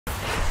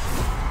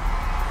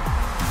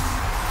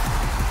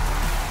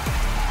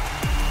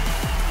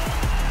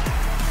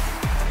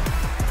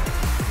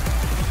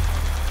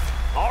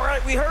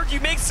right, we heard you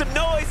make some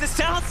noise. It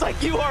sounds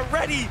like you are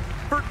ready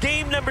for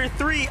game number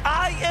 3.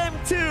 I am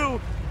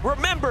too.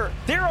 Remember,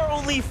 there are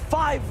only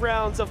 5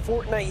 rounds of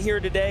Fortnite here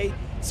today,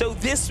 so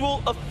this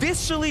will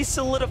officially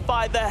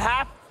solidify the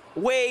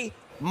halfway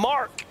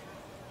mark.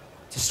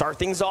 To start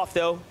things off,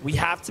 though, we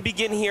have to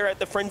begin here at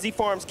the Frenzy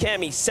Farms.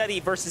 Cammy,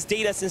 Seti versus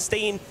Datus and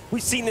Stain.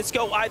 We've seen this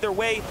go either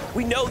way.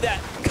 We know that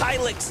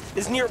Kylix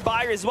is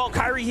nearby as well.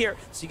 Kyrie here,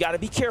 so you got to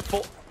be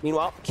careful.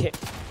 Meanwhile, Kim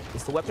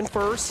gets the weapon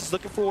first. He's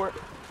looking for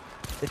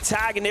the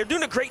tag, and they're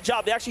doing a great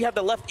job. They actually have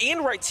the left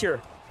and rights here.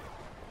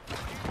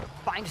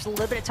 Buying just a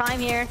little bit of time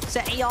here.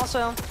 Seti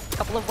also, a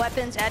couple of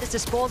weapons at his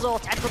disposal.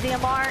 Tactical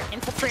DMR,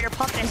 Infiltrator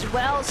pump as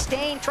well.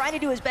 Stain trying to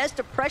do his best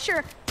to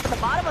pressure from the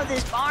bottom of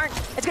this barn.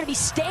 It's going to be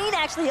Stain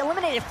actually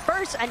eliminated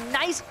first. A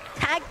nice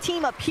tag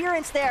team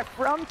appearance there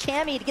from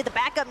Cammy to get the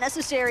backup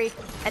necessary.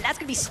 And that's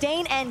going to be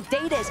Stain and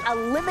Datus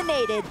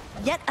eliminated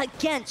yet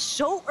again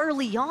so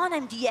early on,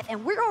 MDF,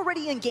 and we're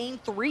already in game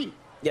 3.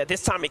 Yeah,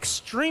 this time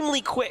extremely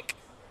quick.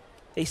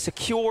 They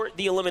secure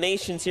the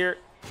eliminations here.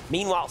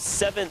 Meanwhile,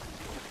 7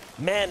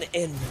 men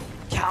in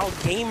Cal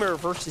Gamer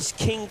versus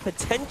King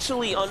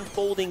potentially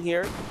unfolding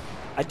here.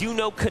 I do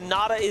know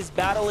khanada is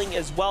battling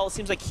as well. It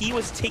seems like he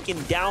was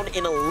taken down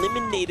and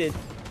eliminated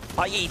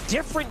by a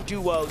different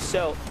duo.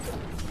 So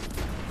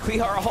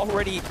we are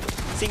already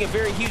seeing a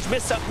very huge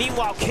miss up.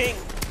 Meanwhile, King,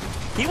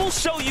 he will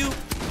show you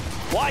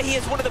why he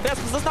is one of the best.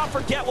 Because let's not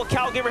forget what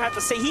Cal Gamer had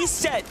to say. He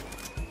said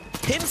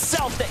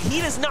himself that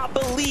he does not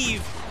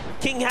believe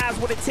King has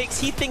what it takes.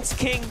 He thinks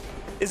King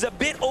is a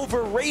bit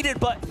overrated,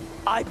 but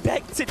I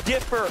beg to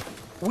differ.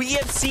 We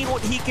have seen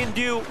what he can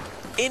do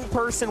in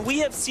person. We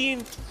have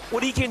seen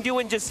what he can do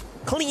in just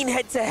clean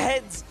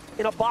head-to-heads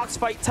in a box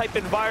fight type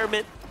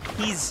environment.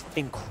 He's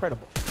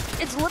incredible.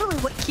 It's literally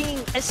what King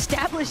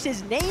established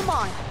his name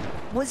on,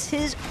 was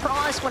his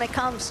prowess when it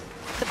comes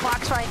to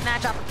box fight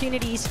match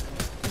opportunities.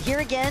 Here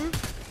again,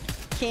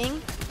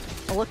 King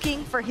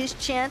looking for his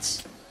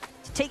chance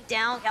to take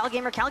down Cal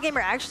Gamer. Cal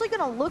Gamer actually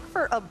gonna look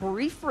for a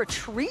brief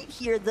retreat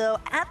here though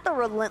at the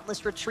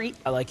Relentless Retreat.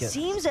 I like it.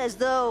 Seems as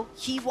though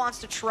he wants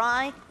to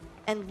try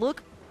and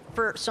look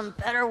for some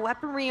better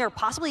weaponry or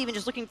possibly even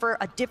just looking for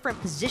a different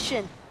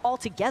position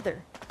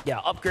altogether. Yeah,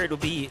 upgrade will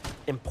be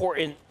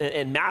important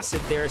and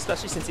massive there,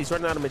 especially since he's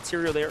running out of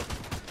material there.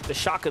 The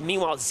shotgun.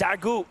 Meanwhile,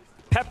 Zagu,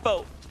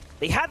 Peppo,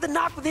 they had the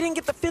knock, but they didn't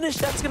get the finish.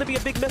 That's gonna be a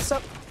big mess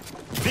up.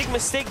 Big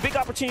mistake, big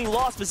opportunity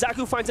lost, but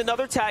Zagu finds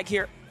another tag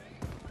here.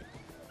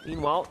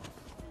 Meanwhile,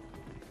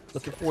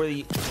 looking for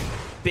the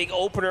big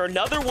opener.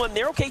 Another one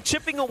there. Okay,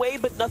 chipping away,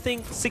 but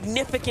nothing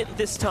significant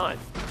this time.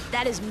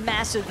 That is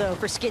massive, though,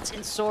 for Skits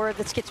and Sora.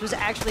 That Skits was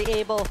actually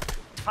able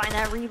to find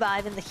that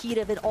revive in the heat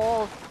of it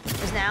all.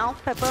 Is now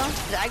Peppo,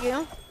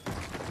 Zagu.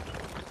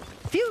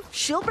 A few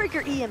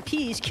Shieldbreaker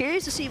EMPs.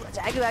 Curious to see what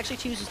Zagu actually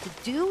chooses to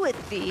do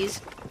with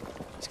these.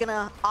 He's going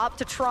to opt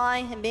to try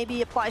and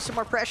maybe apply some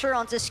more pressure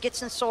onto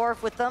Skits and Sora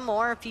with them,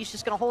 or if he's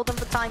just going to hold them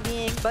for the time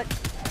being. But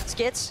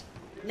Skits,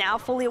 now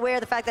fully aware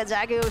of the fact that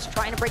Zagu is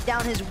trying to break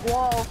down his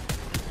wall,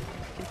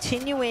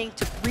 continuing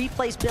to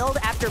replace build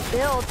after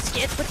build.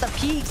 Skits with the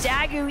peak,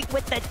 Zagu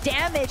with the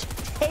damage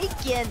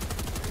taken.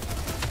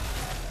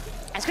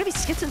 It's gonna be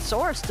Skits and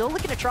Sora still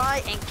looking to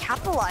try and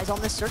capitalize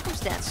on this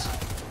circumstance.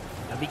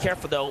 Now be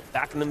careful though,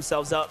 backing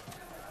themselves up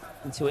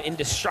into an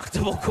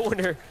indestructible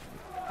corner.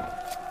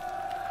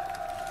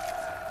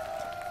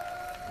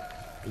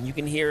 And you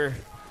can hear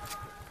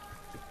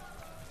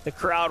the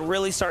crowd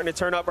really starting to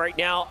turn up right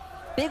now.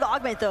 Big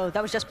augment though,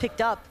 that was just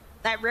picked up.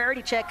 That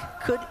rarity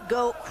check could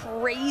go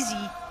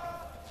crazy,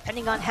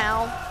 depending on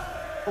how.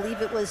 I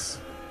believe it was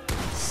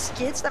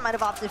Skits that might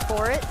have opted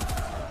for it.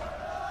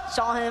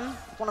 Saw him,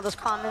 one of those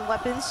common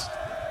weapons.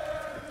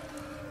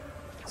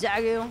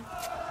 Zagu,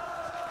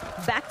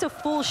 back to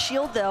full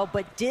shield though,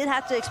 but did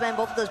have to expend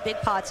both of those big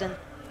pots, and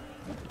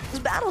this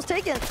battle's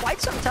taken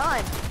quite some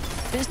time.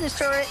 Business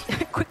turret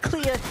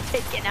quickly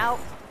taken out.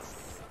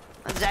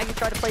 And Zagu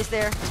tried to place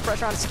there, his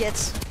pressure on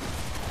Skits.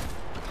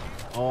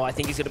 Oh, I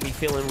think he's going to be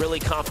feeling really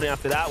confident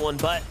after that one,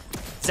 but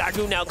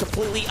Zagu now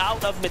completely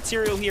out of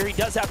material here. He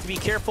does have to be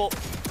careful.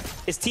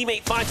 His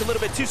teammate finds a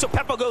little bit too, so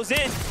Peppo goes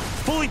in,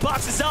 fully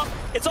boxes up.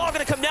 It's all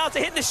going to come down to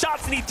hitting the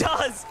shots, and he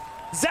does.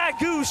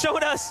 Zagu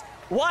showing us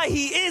why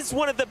he is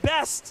one of the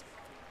best.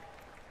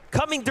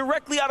 Coming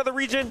directly out of the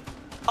region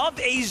of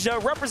Asia,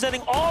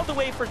 representing all the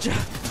way for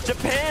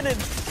Japan, and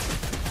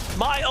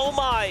my oh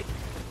my.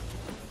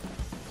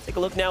 Take a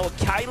look now with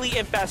Kylie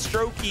and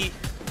Fastroki.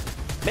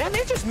 Man,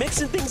 they're just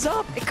mixing things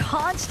up.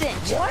 Constant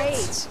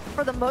trades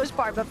for the most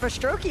part, but for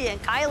Strokey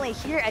and Kylie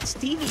here at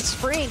Stevie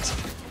Springs,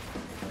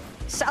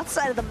 south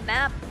side of the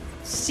map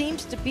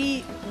seems to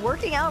be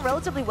working out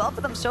relatively well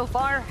for them so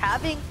far,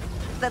 having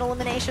that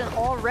elimination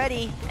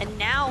already, and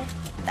now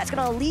that's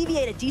going to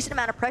alleviate a decent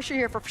amount of pressure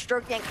here for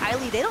Strokey and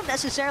Kylie. They don't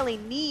necessarily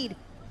need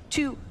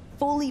to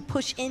fully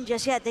push in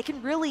just yet. They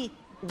can really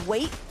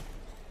wait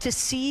to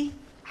see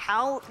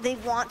how they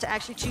want to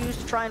actually choose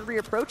to try and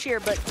reapproach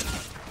here, but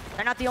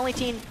they're not the only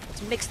team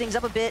to mix things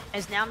up a bit,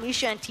 as now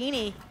Misha and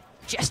Teeny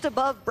just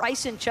above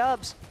Bryson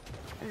Chubbs.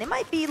 And they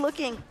might be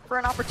looking for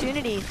an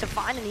opportunity to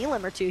find an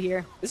elim or two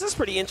here. This is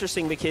pretty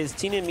interesting because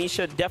Tina and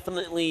Misha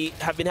definitely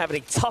have been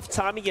having a tough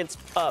time against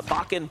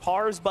Bugha and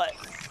Pars, but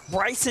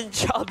Bryce and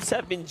Chubbs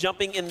have been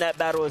jumping in that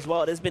battle as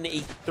well. It has been a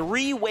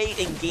three-way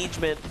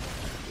engagement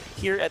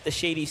here at the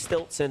Shady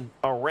Stilts and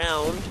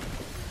around.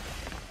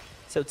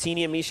 So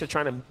Tina and Misha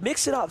trying to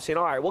mix it up, saying,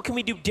 all right, what can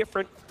we do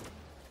different?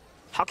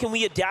 How can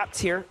we adapt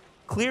here?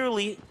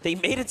 Clearly, they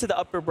made it to the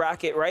upper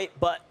bracket, right?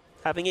 But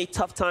having a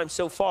tough time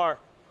so far.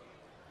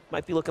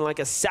 Might be looking like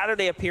a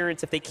Saturday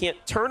appearance if they can't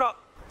turn up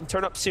and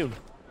turn up soon.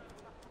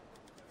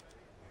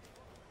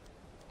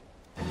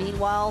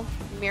 Meanwhile,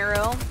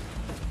 Miro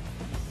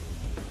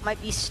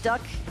might be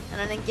stuck in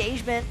an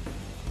engagement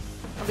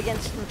up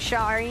against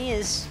Shari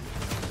is,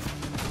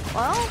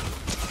 well,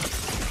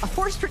 a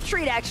forced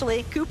retreat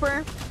actually.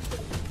 Cooper,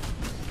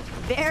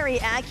 very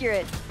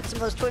accurate with some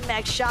of those twin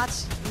mag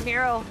shots.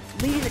 Miro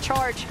leading the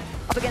charge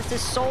up against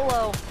his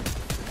solo.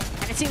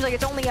 And it seems like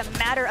it's only a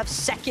matter of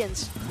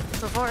seconds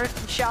before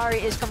Shari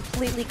is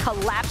completely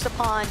collapsed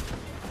upon,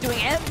 doing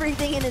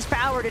everything in his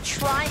power to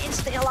try and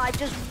stay alive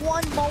just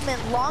one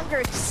moment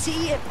longer to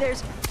see if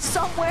there's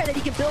somewhere that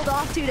he can build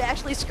off to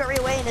actually scurry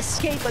away and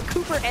escape. But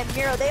Cooper and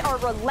Miro, they are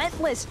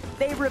relentless.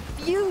 They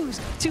refuse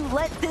to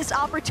let this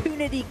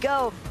opportunity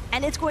go.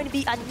 And it's going to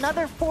be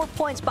another 4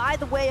 points by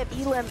the way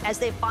of Elim as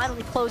they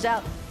finally close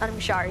out on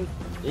Shari.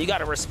 You got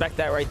to respect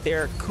that right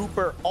there.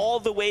 Cooper all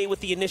the way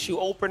with the initial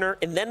opener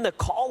and then the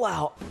call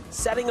out,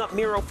 setting up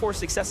Miro for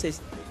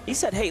successes. He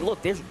said, hey,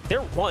 look,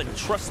 they're one.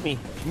 Trust me.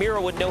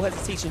 Miro with no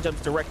hesitation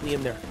jumps directly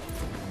in there.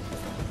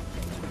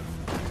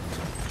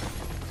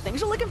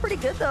 Things are looking pretty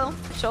good, though,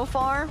 so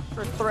far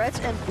for Threats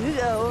and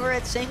Bugha over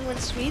at Sanguine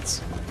Suites.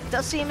 It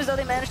does seem as though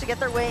they managed to get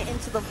their way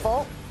into the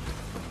vault.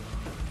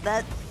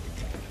 That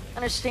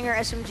kind of Stinger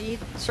SMG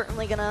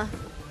certainly going to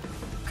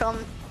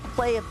come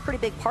play a pretty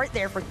big part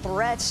there for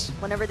Threats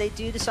whenever they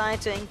do decide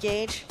to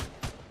engage.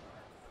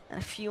 And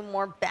a few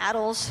more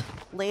battles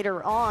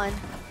later on.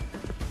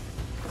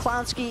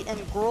 Clownski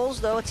and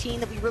Grolls, though, a team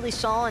that we really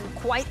saw in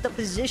quite the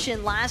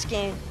position last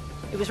game.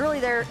 It was really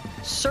their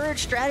surge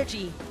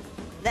strategy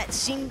that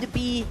seemed to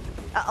be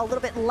a little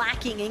bit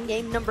lacking in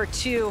game number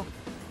 2.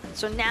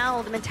 So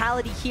now the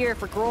mentality here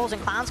for Grolls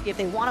and Clownski, if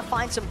they want to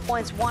find some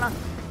points, want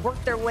to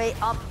work their way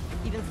up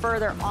even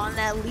further on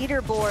that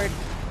leaderboard,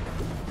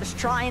 just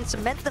try and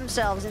cement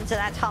themselves into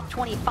that top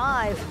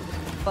 25.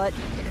 But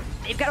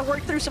they've got to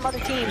work through some other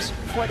teams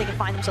before they can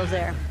find themselves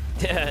there.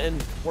 Yeah,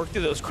 and work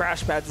through those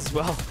crash pads as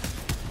well.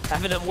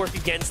 Having them work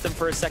against them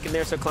for a second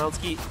there, so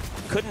Clownski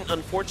couldn't,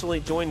 unfortunately,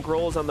 join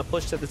Grolls on the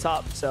push to the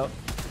top, so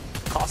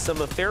cost them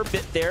a fair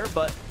bit there,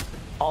 but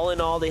all in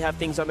all, they have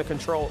things under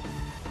control.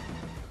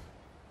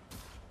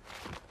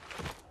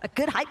 A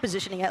good height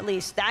positioning, at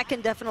least. That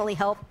can definitely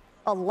help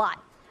a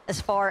lot as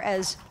far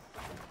as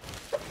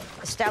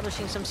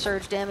establishing some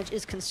surge damage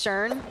is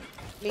concerned.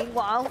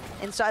 Meanwhile,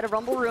 inside of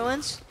Rumble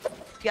Ruins,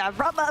 you got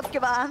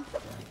Bugha,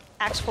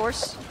 Axe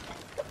Force,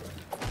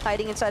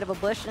 hiding inside of a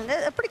bush, and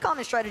a pretty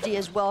common strategy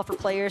as well for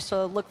players,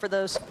 so look for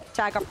those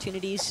tag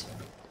opportunities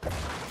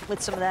with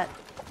some of that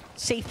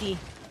safety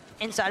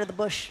inside of the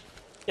bush.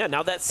 Yeah,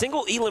 now that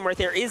single Elim right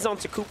there is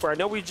onto Cooper. I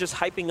know we're just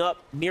hyping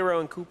up Miro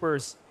and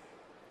Cooper's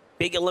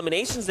big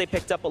eliminations they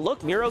picked up, but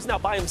look, Miro's now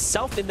by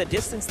himself in the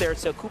distance there,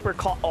 so Cooper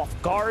caught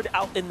off guard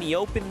out in the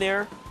open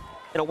there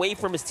and away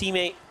from his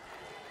teammate.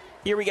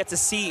 Here we get to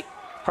see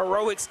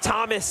Heroics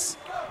Thomas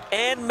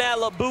and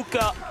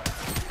Malabuka.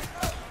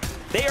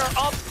 They are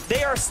up,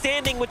 they are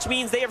standing, which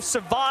means they have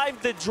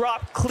survived the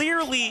drop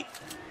clearly.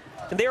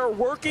 And they are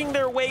working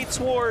their way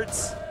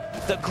towards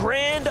the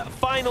grand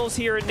finals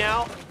here and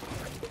now.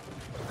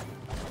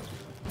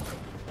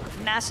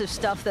 Massive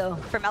stuff, though,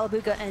 from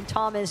Malabuka and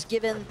Thomas,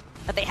 given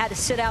that they had to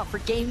sit out for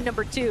game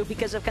number 2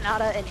 because of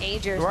khanada and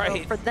Ager.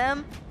 Right. So for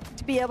them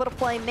to be able to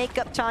play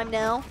makeup time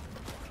now,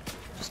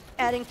 just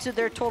adding to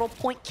their total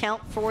point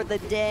count for the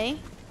day.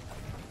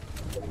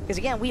 Because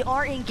again, we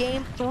are in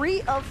game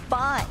 3 of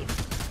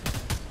 5.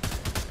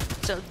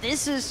 So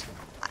this is,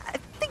 I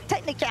think,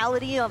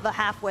 technicality of a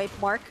halfway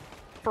mark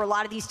for a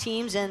lot of these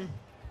teams, and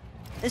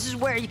this is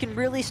where you can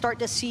really start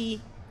to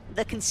see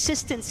the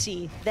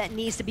consistency that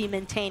needs to be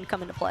maintained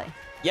come into play.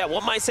 Yeah,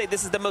 one might say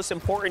this is the most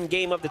important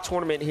game of the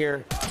tournament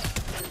here.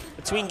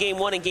 Between game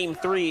 1 and game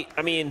 3,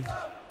 I mean,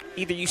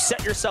 either you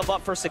set yourself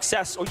up for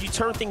success or you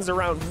turn things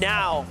around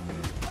now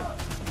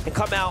and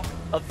come out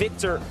a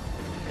victor.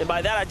 And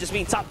by that, I just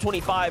mean top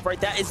 25,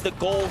 right? That is the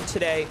goal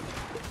today.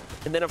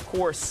 And then, of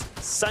course,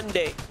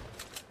 Sunday,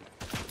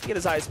 get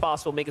as high as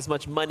possible, make as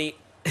much money,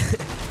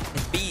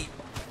 and be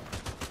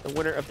the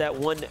winner of that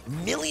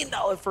 $1 million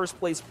first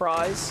place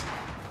prize.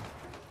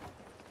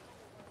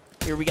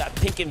 Here we got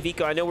Pink and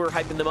Vico. I know we're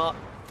hyping them up.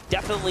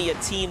 Definitely a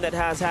team that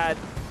has had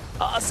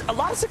a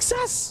lot of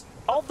success.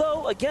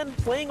 Although, again,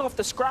 playing off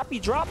the scrappy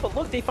drop, but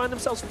look, they find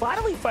themselves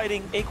finally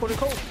fighting Acorn and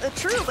Cole.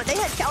 True, but they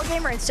had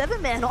CalGamer and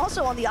 7man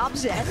also on the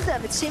opposite end of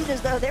them. It seemed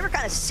as though they were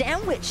kind of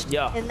sandwiched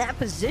in that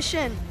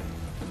position.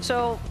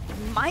 So,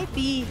 might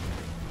be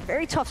a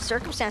very tough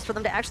circumstance for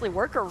them to actually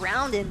work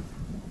around, and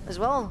as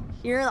well.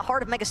 Here in the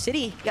heart of Mega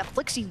City, you got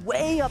LeTsHe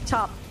way up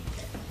top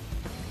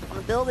on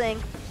the building.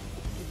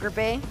 Group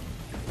A.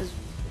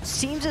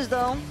 Seems as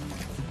though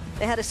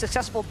they had a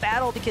successful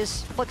battle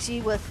because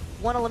LeTsHe, with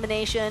one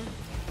elimination,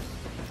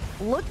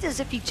 looked as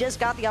if he just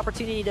got the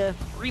opportunity to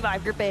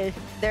revive Group A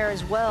there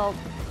as well.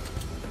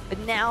 But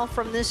now,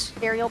 from this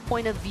aerial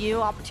point of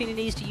view,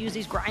 opportunities to use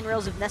these grind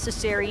rails if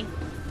necessary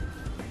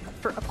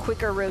for a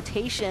quicker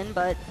rotation,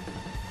 but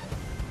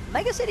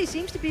Mega City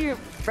seems to be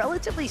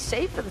relatively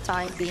safe for the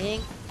time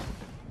being.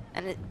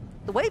 And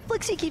the way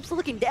LeTsHe keeps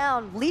looking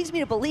down leads me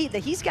to believe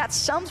that he's got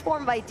some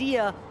form of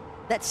idea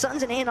that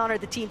Suns and Anon are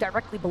the team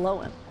directly below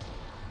him.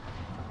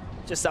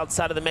 Just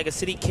outside of the Mega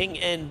City, King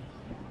and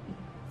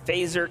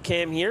Phaser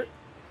Cam here.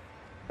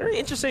 Very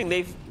interesting.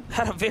 They've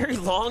had a very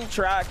long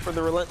track from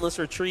the relentless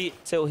retreat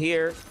till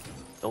here.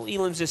 No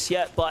elims just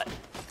yet, but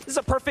this is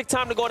a perfect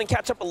time to go ahead and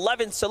catch up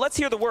 11. So let's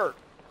hear the word.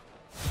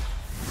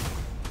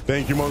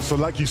 Thank you, Mon. So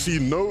like you see,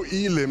 no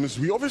elims.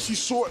 We obviously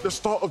saw at the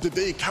start of the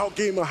day,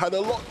 CalGamer had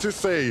a lot to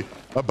say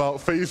about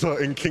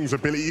Phaser and King's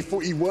ability. He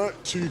thought he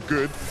weren't too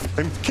good.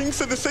 And King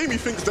said the same. He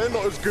thinks they're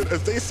not as good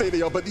as they say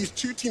they are. But these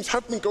two teams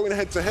have been going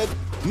head-to-head.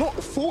 Not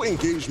full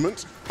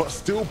engagements, but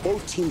still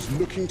both teams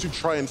looking to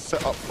try and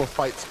set up for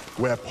fights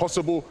where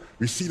possible.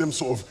 We see them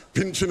sort of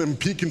pinching and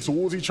peeking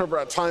towards each other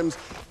at times.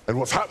 And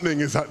what's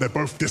happening is that they're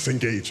both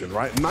disengaging,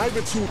 right?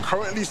 Neither team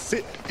currently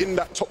sit in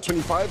that top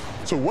 25.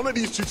 So one of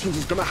these two teams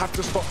is going to have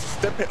to start to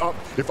step it up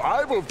if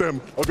either of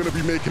them are going to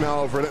be making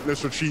out of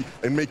relentless retreat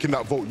and making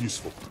that vote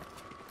useful.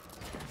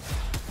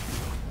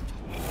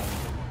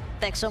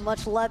 Thanks so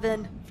much,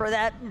 Levin, for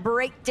that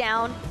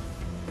breakdown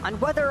on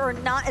whether or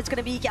not it's going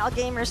to be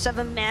CalGamer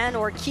 7-man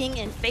or King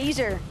and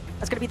Phaser.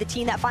 That's going to be the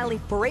team that finally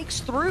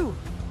breaks through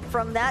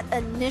from that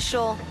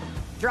initial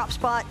drop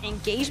spot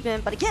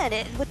engagement. But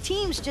again, with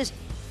teams just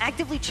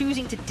actively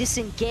choosing to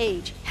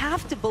disengage,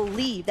 have to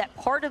believe that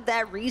part of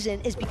that reason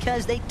is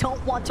because they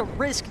don't want to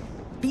risk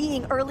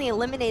being early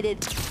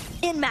eliminated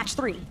in match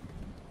 3.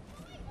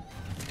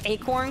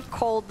 Acorn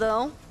cold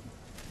though.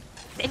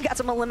 They've got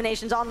some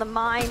eliminations on the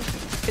mind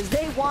because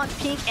they want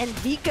Pink and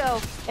Vico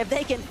if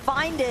they can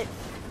find it.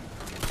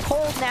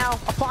 Cold now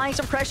applying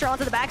some pressure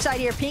onto the backside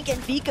here. Pink and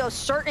Vico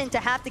certain to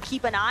have to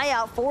keep an eye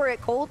out for it.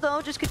 Cold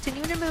though just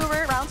continuing to move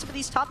around some of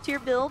these top tier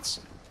builds.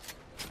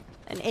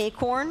 And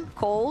Acorn,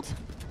 Cold,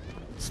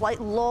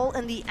 slight lull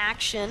in the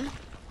action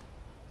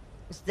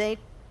as they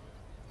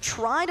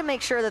try to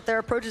make sure that their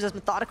approach is as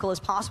methodical as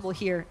possible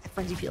here at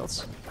Frenzy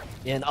Fields.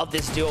 And of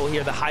this duo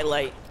here, the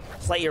highlight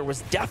player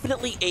was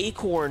definitely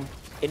Acorn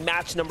in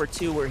match number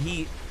 2, where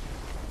he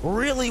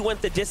really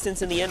went the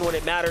distance in the end when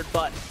it mattered.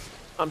 But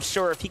I'm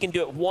sure if he can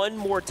do it one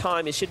more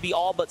time, it should be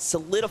all but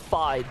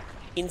solidified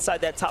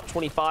inside that top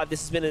 25.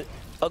 This has been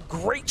a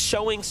great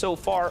showing so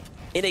far.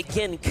 And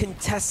again,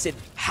 contested.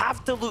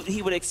 Half the loot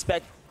he would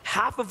expect,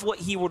 half of what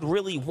he would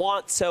really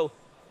want. So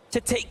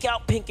to take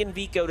out Pink and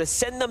Vico, to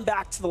send them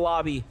back to the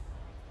lobby,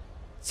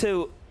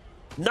 to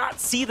not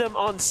see them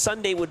on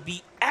Sunday would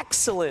be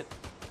excellent.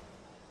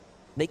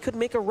 They could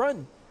make a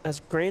run as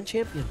grand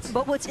champions.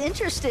 But what's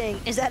interesting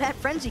is that at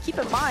Frenzy, keep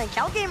in mind,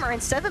 CalGamer and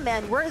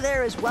 7-man were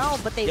there as well,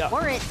 but they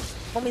weren't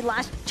when we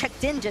last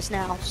checked in just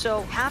now.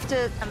 So have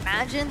to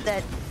imagine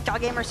that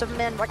CalGamer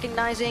 7-man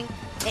recognizing,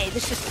 hey,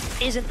 this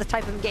just isn't the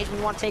type of engagement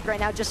we want to take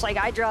right now, just like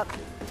iDrop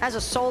as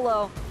a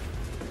solo,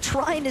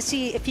 trying to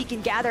see if he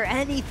can gather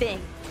anything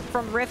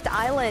from Rift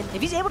Island.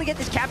 If he's able to get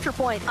this capture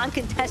point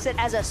uncontested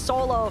as a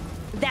solo,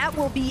 that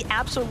will be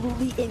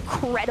absolutely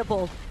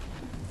incredible.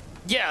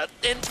 Yeah,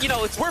 and you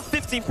know, it's worth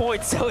 15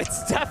 points, so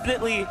it's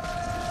definitely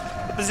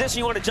the position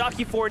you want to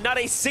jockey for. Not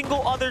a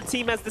single other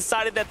team has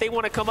decided that they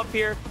want to come up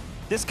here.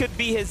 This could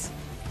be his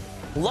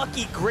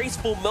lucky,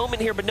 graceful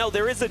moment here, but no,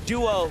 there is a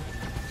duo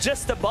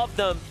just above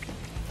them.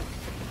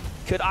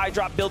 Could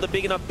iDrop build a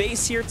big enough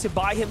base here to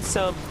buy him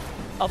some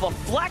of a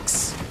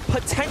flex,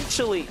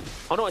 potentially?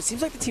 Oh no, it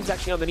seems like the team's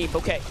actually underneath.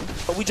 Okay,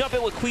 but we jump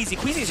in with Queasy.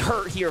 Queasy's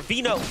hurt here.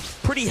 Vino,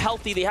 pretty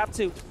healthy. They have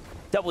to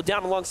double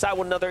down alongside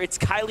one another. It's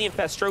Kylie and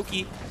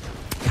Fastroki.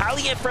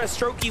 Kylie and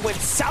Fastroki went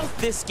south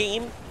this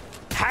game,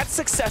 had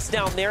success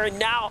down there, and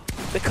now,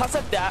 because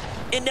of that,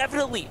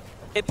 inevitably,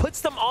 it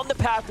puts them on the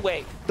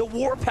pathway, the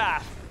war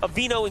path of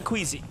Vino and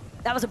Queasy.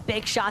 That was a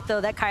big shot, though,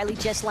 that Kylie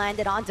just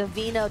landed onto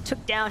Vino,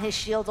 took down his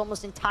shield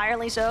almost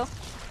entirely, so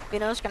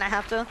Vino's gonna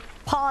have to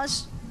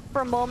pause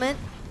for a moment,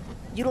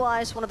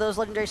 utilize one of those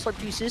legendary slurp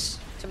juices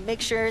to make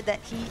sure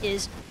that he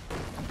is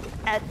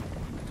at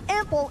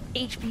ample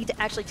HP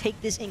to actually take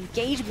this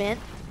engagement.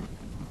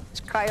 It's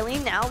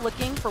Kylie now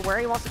looking for where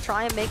he wants to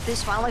try and make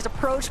this finalized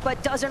approach,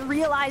 but doesn't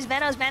realize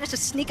Veno's managed to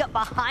sneak up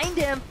behind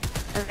him.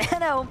 And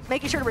Veno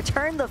making sure to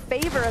return the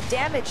favor of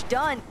damage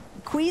done.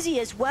 Queasy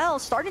as well,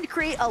 starting to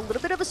create a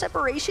little bit of a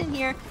separation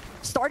here,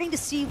 starting to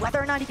see whether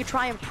or not he could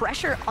try and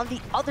pressure on the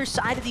other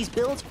side of these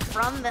builds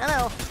from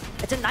Veno.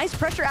 It's a nice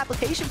pressure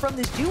application from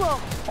this duo.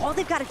 All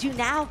they've got to do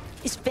now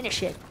is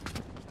finish it.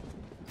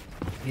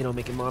 Vino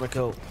making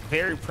Monaco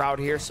very proud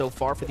here so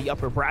far for the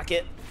upper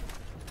bracket.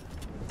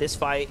 This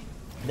fight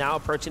now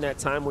approaching that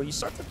time where you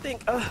start to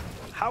think,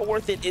 How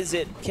worth it is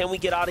it? Can we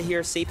get out of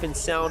here safe and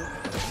sound?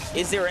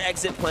 Is there an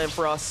exit plan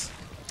for us?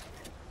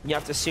 You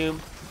have to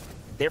assume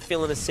they're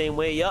feeling the same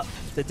way. Yup,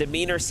 the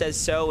demeanor says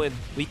so, and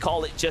we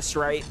call it just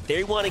right.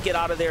 They want to get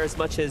out of there as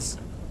much as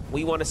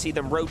we want to see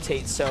them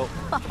rotate, so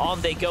on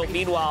they go.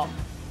 Meanwhile,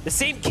 the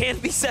same can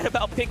be said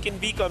about Pink and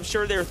Vico. I'm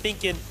sure they're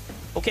thinking,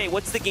 okay,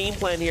 what's the game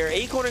plan here?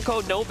 Acorn and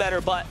Code know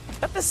better, but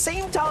at the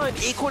same time,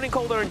 Acorn and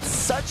Code are in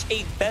such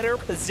a better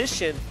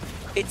position.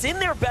 It's in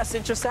their best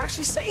interest to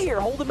actually stay here,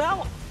 hold them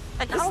out.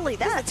 And not only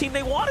that, this is the team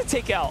they want to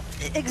take out.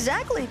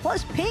 Exactly.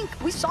 Plus, Pink,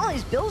 we saw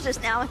his builds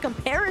just now in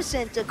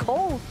comparison to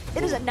Cold.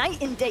 It is a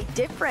night and day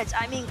difference.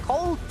 I mean,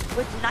 Cold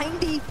with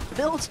 90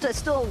 builds to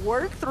still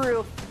work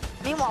through.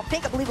 Meanwhile,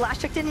 Pink, I believe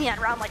last checked in, he had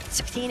around like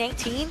 16,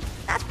 18.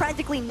 That's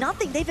practically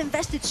nothing. They've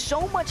invested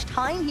so much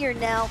time here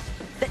now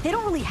that they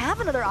don't really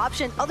have another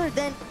option other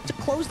than to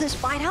close this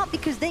fight out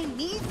because they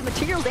need the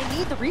materials, they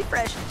need the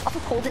refresh off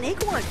of Cold and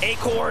Acorn.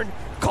 Acorn,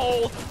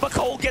 Cold, but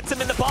Cold gets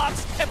him in the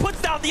box and puts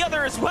down the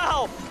other as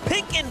well.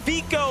 Pink and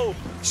Vico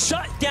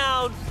shut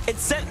down and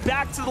sent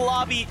back to the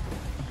lobby,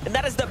 and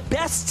that is the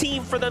best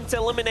team for them to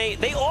eliminate.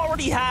 They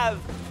already have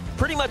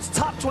pretty much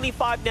top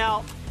 25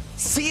 now,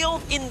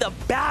 sealed in the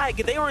bag.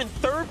 They were in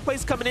third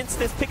place coming into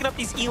this, picking up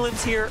these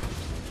elims here.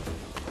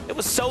 It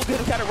was so good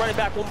to kind of run it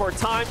back one more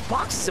time,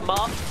 boxes him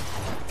up,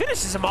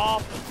 finishes him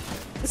off.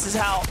 This is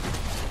how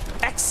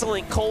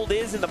excellent Cold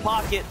is in the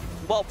pocket.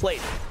 Well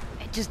played.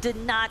 It just did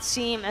not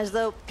seem as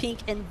though Pink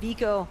and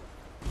Vico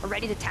are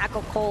ready to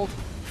tackle Cold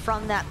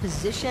from that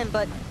position,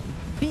 but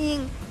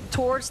being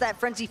towards that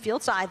Frenzy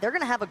field side, they're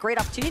gonna have a great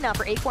opportunity now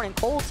for Acorn and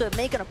Cold to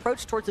make an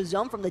approach towards the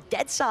zone from the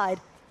dead side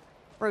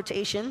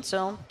rotation.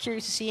 So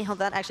curious to see how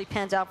that actually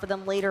pans out for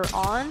them later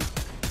on.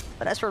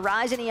 But as for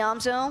Rise and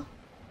Iamzo,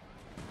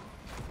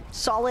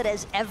 solid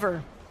as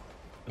ever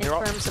in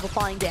terms of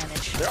applying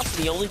damage. They're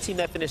also the only team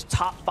that finished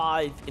top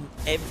 5 in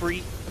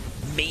every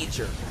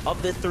major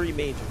of the 3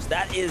 majors.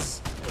 That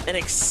is an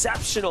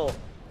exceptional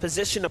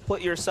position to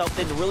put yourself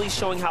in, really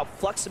showing how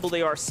flexible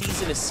they are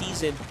season to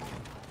season.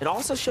 It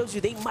also shows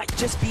you they might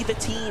just be the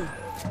team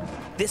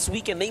this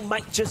weekend. They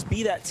might just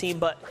be that team,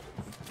 but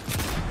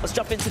let's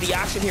jump into the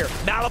action here.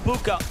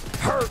 Bugha,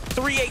 hurt,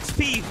 3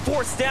 HP,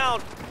 forced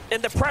down,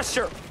 and the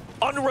pressure,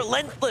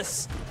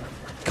 unrelentless.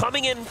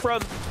 Coming in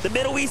from the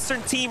Middle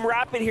Eastern team,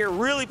 Rapid here,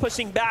 really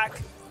pushing back.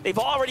 They've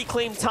already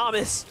claimed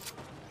Thomas.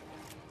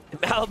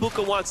 And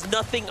Bugha wants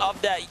nothing of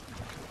that.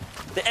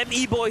 The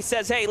ME boy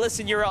says, hey,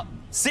 listen, you're up.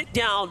 Sit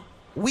down.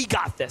 We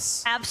got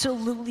this.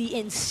 Absolutely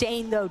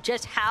insane, though,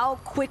 just how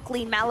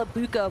quickly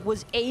Bugha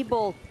was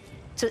able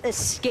to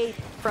escape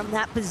from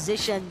that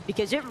position,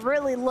 because it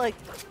really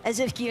looked as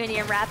if Queasy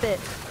and Rapid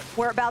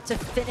were about to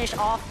finish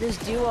off this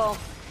duo.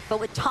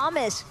 But with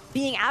Thomas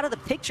being out of the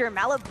picture,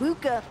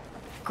 Bugha,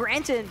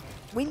 granted,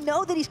 we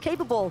know that he's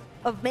capable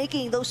of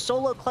making those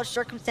solo clutch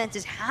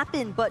circumstances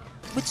happen, but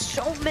with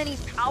so many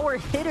power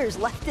hitters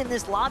left in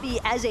this lobby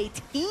as a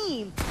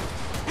team,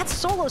 that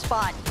solo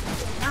spot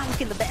not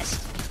looking the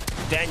best.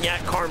 Danyat,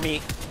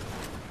 Karmi,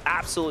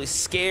 absolutely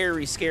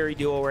scary, scary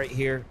duo right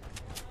here.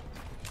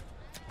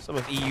 Some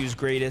of EU's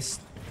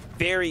greatest.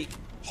 Very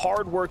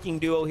hard-working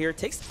duo here.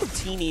 Takes the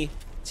Teeny.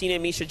 Tina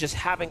and Misha just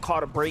haven't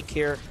caught a break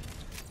here.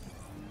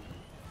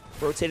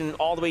 Rotating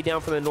all the way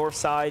down from the north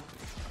side.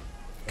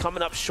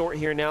 Coming up short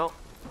here now.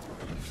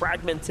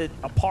 Fragmented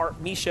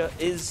apart. Misha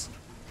is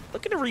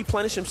looking to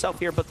replenish himself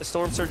here, but the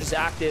Storm Surge is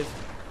active.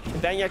 And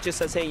Benjyfishy just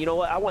says, hey, you know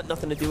what? I want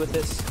nothing to do with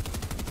this.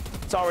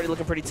 It's already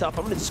looking pretty tough.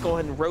 I'm going to just go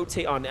ahead and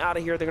rotate on out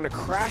of here. They're going to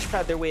crash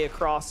pad their way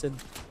across, and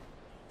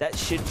that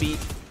should be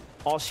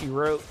all she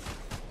wrote.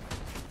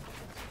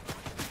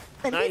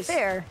 And nice, to be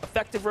fair,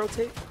 effective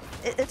rotate.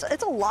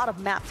 It's a lot of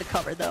map to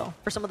cover, though,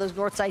 for some of those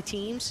north side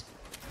teams.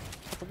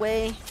 The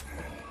way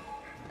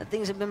that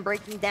things have been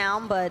breaking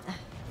down, but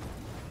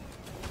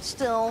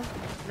still,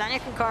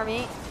 Benjyfishy and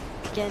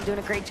Karmi, again, doing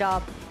a great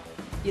job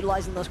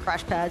utilizing those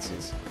crash pads.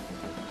 As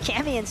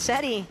Cammy and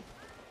Seti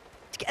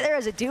together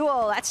as a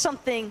duo, that's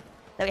something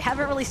that we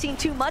haven't really seen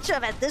too much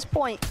of at this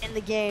point in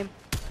the game.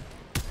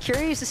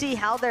 Curious to see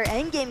how their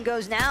end game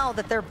goes now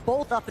that they're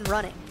both up and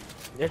running.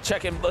 They're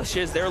checking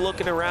bushes, they're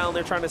looking around,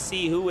 they're trying to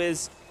see who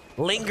is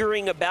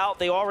lingering about.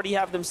 They already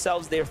have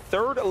themselves their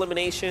 3rd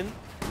elimination,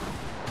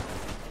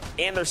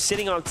 and they're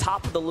sitting on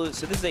top of the loot.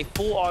 So this is a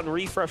full-on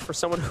refresh for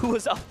someone who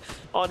was up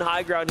on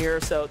high ground here.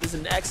 So this is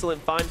an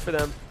excellent find for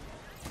them.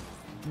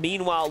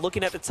 Meanwhile,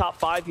 looking at the top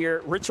 5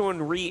 here, Ritual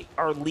and Re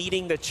are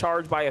leading the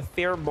charge by a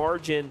fair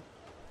margin.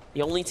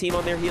 The only team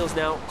on their heels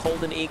now,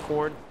 Cold and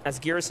Acorn, as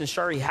Geras and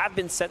Shari have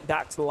been sent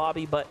back to the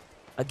lobby. But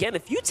again,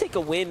 if you take a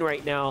win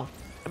right now,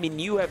 I mean,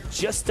 you have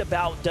just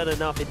about done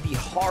enough. It'd be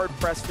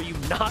hard-pressed for you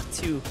not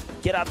to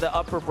get out of the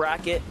upper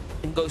bracket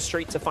and go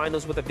straight to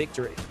finals with a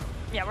victory.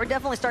 Yeah, we're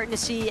definitely starting to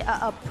see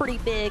a pretty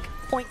big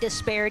point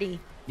disparity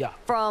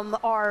from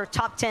our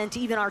top 10 to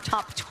even our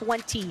top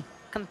 20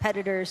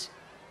 competitors.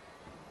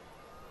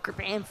 Group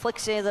A and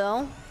LeTsHe,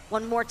 though,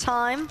 one more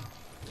time.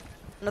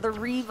 Another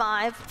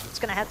revive. It's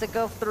going to have to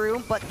go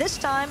through, but this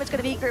time it's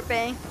going to be Group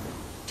A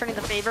turning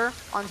the favor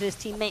onto his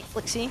teammate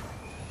LeTsHe.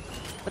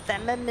 But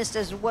that med mist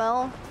as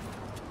well.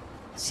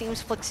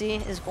 Seems Flixie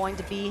is going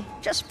to be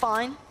just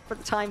fine for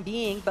the time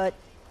being, but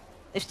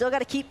they've still got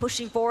to keep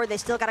pushing forward. They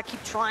still got to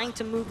keep trying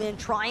to move in,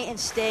 try and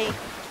stay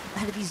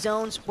ahead of these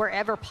zones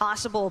wherever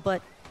possible.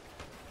 But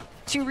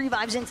 2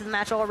 revives into the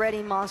match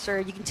already,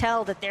 Monster. You can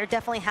tell that they're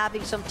definitely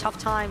having some tough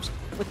times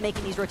with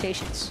making these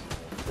rotations.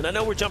 And I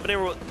know we're jumping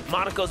in with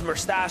Monaco's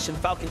MrSavage and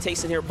Falcon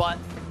Tayson here, but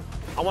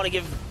I want to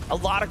give a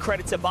lot of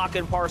credit to Bugha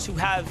and Pars, who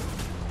have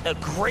a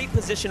great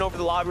position over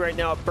the lobby right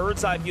now. A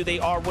bird's eye view, they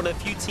are one of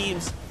the few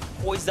teams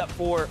poised up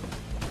for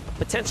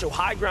potential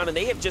high ground, and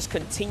they have just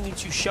continued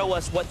to show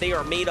us what they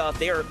are made of.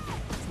 They are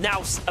now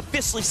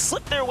officially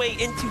slipped their way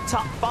into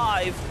top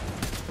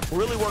 5,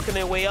 really working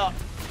their way up.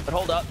 But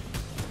hold up,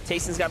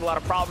 Tayson's got a lot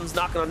of problems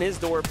knocking on his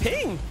door.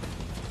 Ping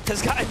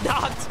has gotten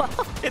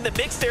knocked in the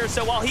mix there,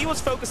 so while he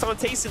was focused on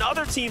Tayson,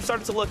 other teams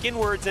started to look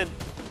inwards, and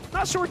I'm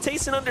not sure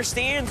Tayson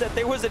understands that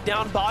there was a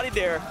down body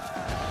there.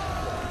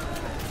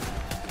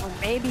 Or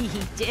maybe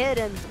he did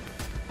and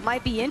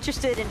might be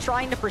interested in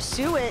trying to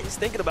pursue it. He's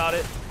thinking about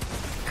it.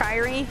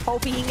 Kyrie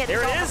hoping he can get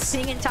his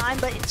in time,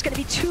 but it's going to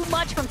be too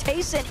much from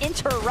Tayson.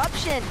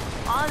 Interruption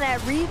on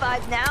that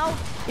revive. Now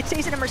it's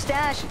Tayson and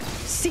MrSavage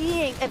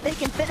seeing if they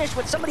can finish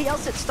what somebody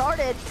else had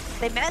started.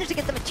 They managed to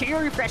get the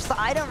material refresh, the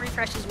item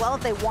refresh as well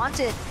if they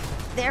wanted.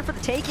 There for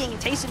the taking,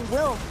 and Tayson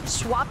will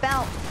swap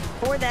out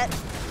for that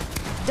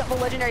double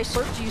legendary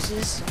slurp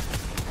juices.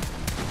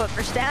 But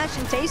MrSavage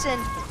and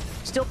Tayson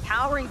still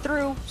powering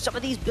through some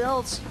of these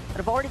builds that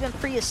have already been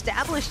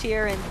pre-established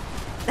here, and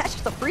that's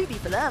just a freebie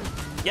for them.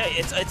 Yeah,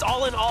 it's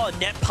all in all a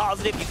net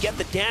positive. You get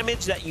the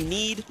damage that you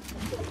need.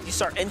 You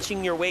start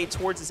inching your way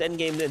towards this end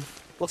game, then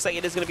looks like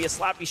it is going to be a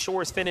Slappy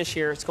Shores finish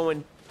here. It's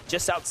going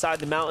just outside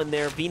the mountain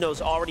there.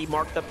 Vino's already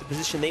marked up the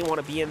position they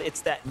want to be in.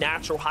 It's that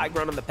natural high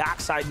ground on the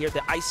backside here,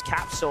 the ice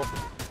capsule.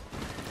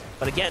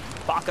 But again,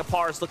 Bugha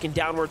Pars looking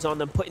downwards on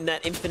them, putting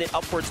that infinite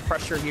upwards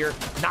pressure here,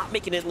 not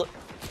making it look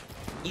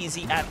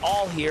easy at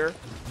all here.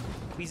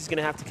 Queasy's going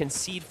to have to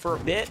concede for a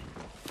bit.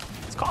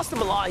 It's cost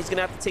him a lot. He's going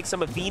to have to take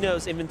some of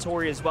Vino's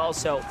inventory as well.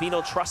 So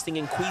Vino trusting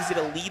in Queasy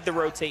to lead the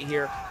rotate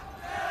here.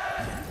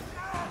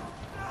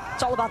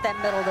 It's all about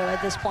that middle, though,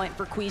 at this point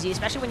for Queasy,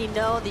 especially when you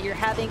know that you're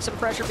having some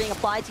pressure being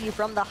applied to you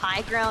from the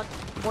high ground.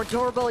 The more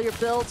durable your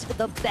builds,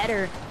 the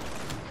better.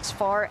 As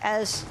far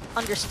as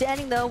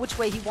understanding, though, which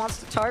way he wants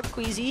to target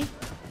Queasy,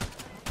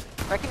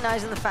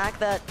 recognizing the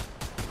fact that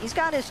he's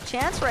got his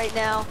chance right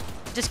now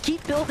to just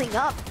keep building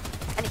up.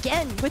 And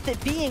again, with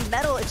it being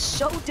metal, it's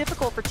so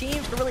difficult for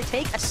teams to really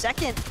take a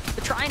second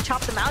to try and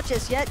chop them out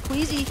just yet.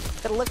 Queasy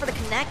gotta look for the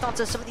connect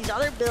onto some of these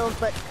other builds,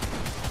 but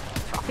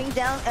dropping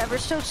down ever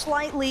so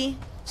slightly,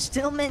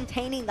 still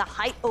maintaining the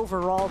height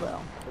overall, though.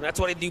 And that's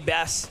what they do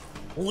best.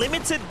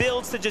 Limited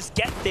builds to just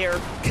get there,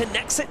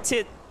 connects it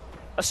to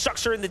a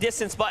structure in the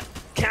distance, but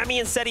Cammy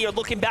and Seti are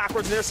looking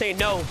backwards and they're saying,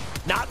 no,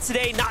 not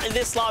today, not in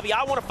this lobby.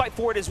 I want to fight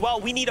for it as well.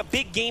 We need a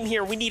big game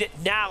here. We need it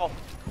now.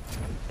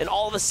 And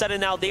all of a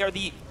sudden now they are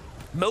the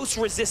most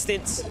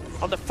resistance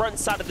on the front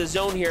side of the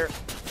zone here.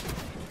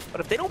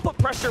 But if they don't put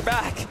pressure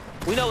back,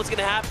 we know what's going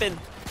to happen.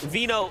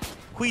 Vino,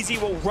 Queasy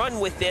will run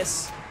with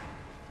this.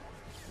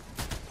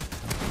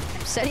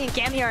 Seti and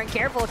Cammy aren't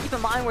careful. Keep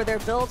in mind where their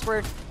builds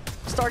were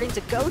starting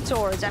to go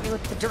towards. I mean,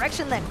 with the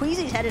direction that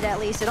Queasy's headed, at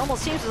least, it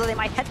almost seems as though they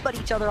might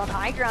headbutt each other on the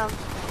high ground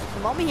at the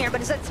moment here. But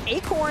instead, it's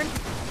Acorn,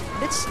 a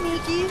bit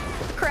sneaky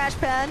with the crash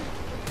pad.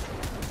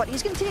 But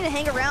he's continuing to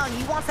hang around.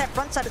 He wants that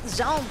front side of the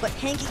zone, but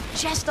hanging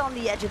just on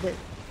the edge of it.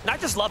 And I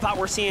just love how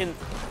we're seeing,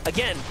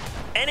 again,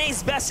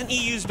 NA's best and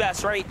EU's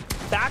best, right?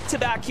 Back to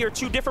back here,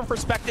 2 different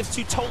perspectives,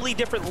 2 totally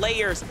different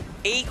layers.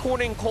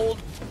 Acorn and Cold,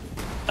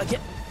 again,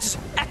 just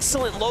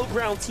excellent low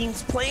ground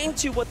teams playing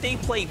to what they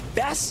play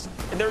best,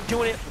 and they're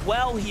doing it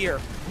well here.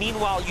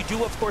 Meanwhile, you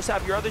do, of course,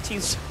 have your other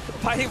teams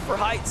fighting for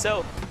height,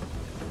 so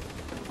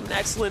an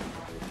excellent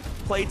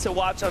play to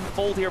watch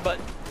unfold here,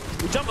 but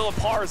we jump into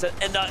Pars,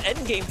 and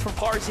end game for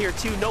Pars here,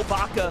 too. No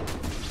Bugha.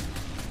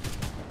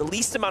 The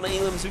least amount of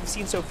elims we've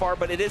seen so far,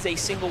 but it is a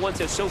single one,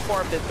 so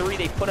far of the 3,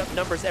 they put up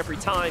numbers every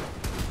time.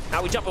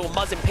 Now we jump in with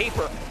Muzz and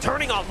Paper,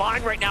 turning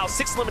online right now,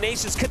 6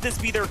 eliminations. Could this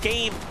be their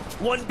game?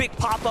 One big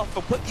pop-up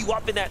will put you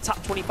up in that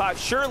top 25,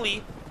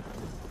 surely.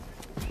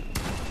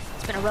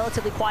 It's been a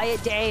relatively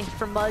quiet day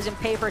for Muzz and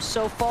Paper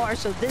so far,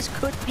 so this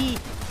could be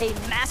a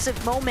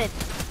massive moment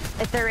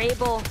if they're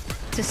able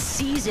to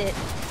seize it.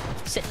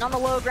 Sitting on the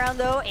low ground,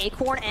 though,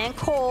 Acorn and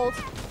Cold.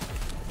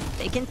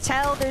 They can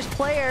tell there's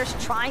players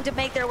trying to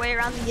make their way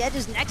around the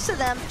edges next to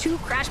them. 2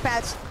 crash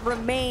pads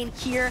remain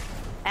here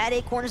at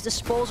Acorn's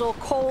disposal.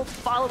 Cold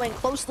following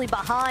closely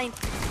behind.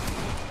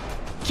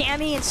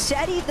 Cammy and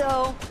Seti,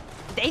 though,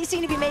 they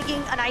seem to be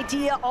making an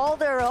idea all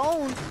their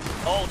own.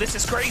 Oh, this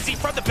is crazy.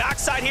 From the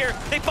backside here,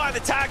 they find the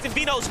tags, and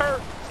Vino's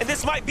hurt. And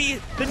this might be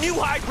the new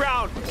high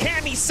ground.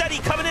 Cammy, Seti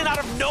coming in out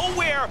of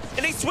nowhere,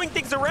 and they swing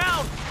things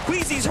around.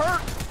 Queasy's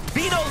hurt.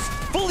 Vino's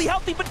fully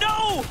healthy, but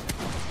no!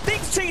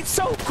 Things change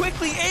so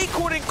quickly.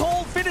 Acorn and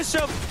Cold finish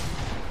him.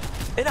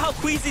 And now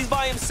Queasy's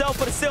by himself,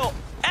 but it's still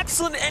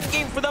excellent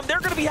endgame for them. They're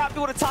going to be happy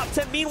with a top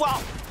 10.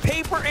 Meanwhile,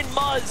 Paper and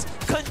Muzz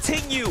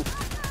continue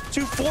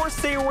to force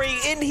their way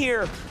in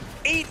here.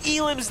 8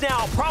 elims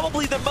now,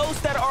 probably the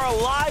most that are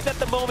alive at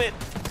the moment.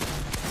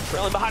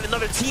 Trailing behind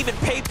another team, and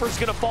Paper's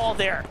gonna fall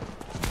there.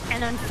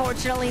 And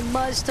unfortunately,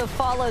 Muzz to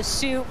follow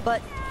suit,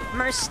 but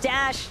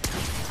MrSavage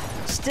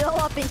still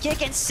up and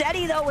kicking.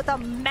 Seti, though, with a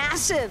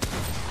massive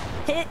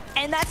hit,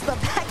 and that's the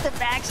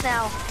back-to-backs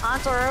now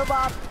onto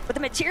Robop. With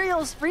the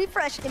materials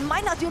refresh, it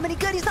might not do him any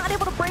good. He's not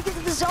able to break into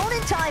the zone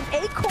in time.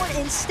 Acorn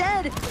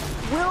instead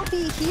will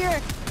be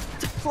here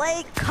to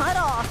play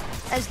cutoff,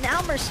 as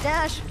now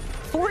MrSavage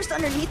forced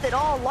underneath it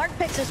all.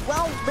 Larkpix as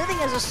well, living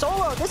as a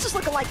solo. This is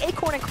looking like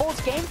Acorn and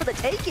Cold's game for the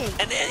taking.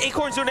 And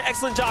Acorn's doing an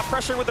excellent job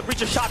pressuring with the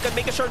breach of shotgun,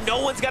 making sure no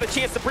one's got a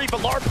chance to breathe,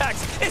 but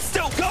Larkpix is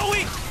still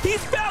going.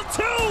 He's found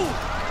 2.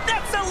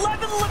 That's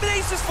 11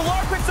 eliminations for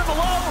Larkpix and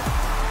below.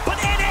 But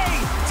NA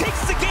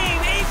takes the game.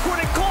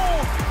 Acorn and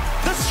Cold,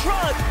 the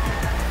shrug.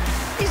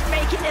 He's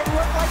making it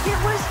look like it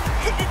was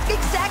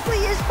exactly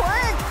his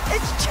plan.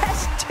 It's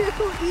just too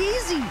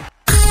easy.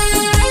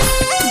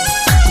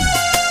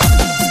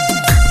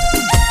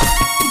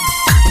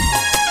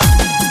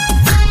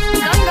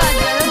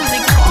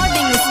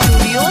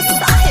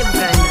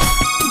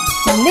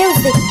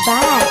 Music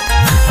by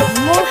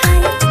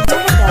Mohan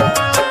Yadav.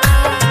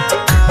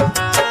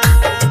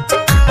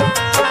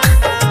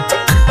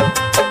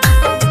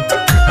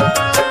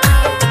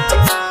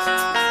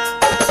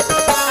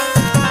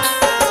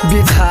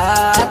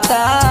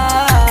 विधाता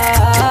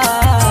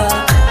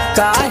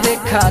काहे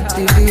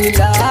खातिर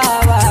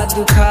दिलावा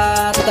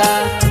दुखाता,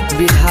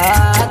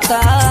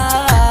 विधाता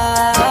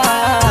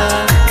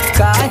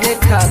काहे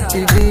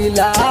खातिर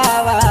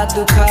दिलावा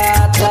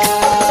दुखाता।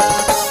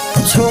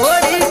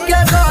 छोड़ी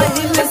के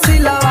गइल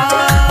सिलवा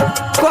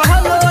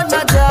कहलो न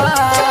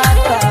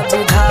जाता,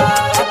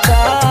 विधाता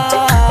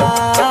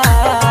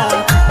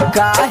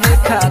काहे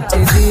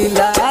खातिर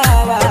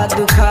दिलावा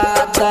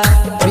दुखाता,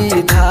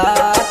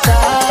 विधाता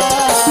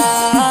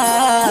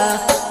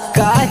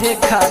काहे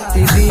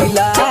खातिर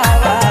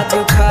दिलावा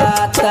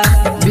दुखाता,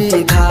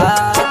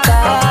 विधाता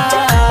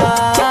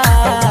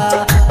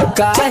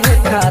काहे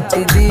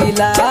खातिर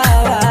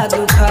दिलावा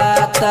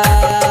दुखाता।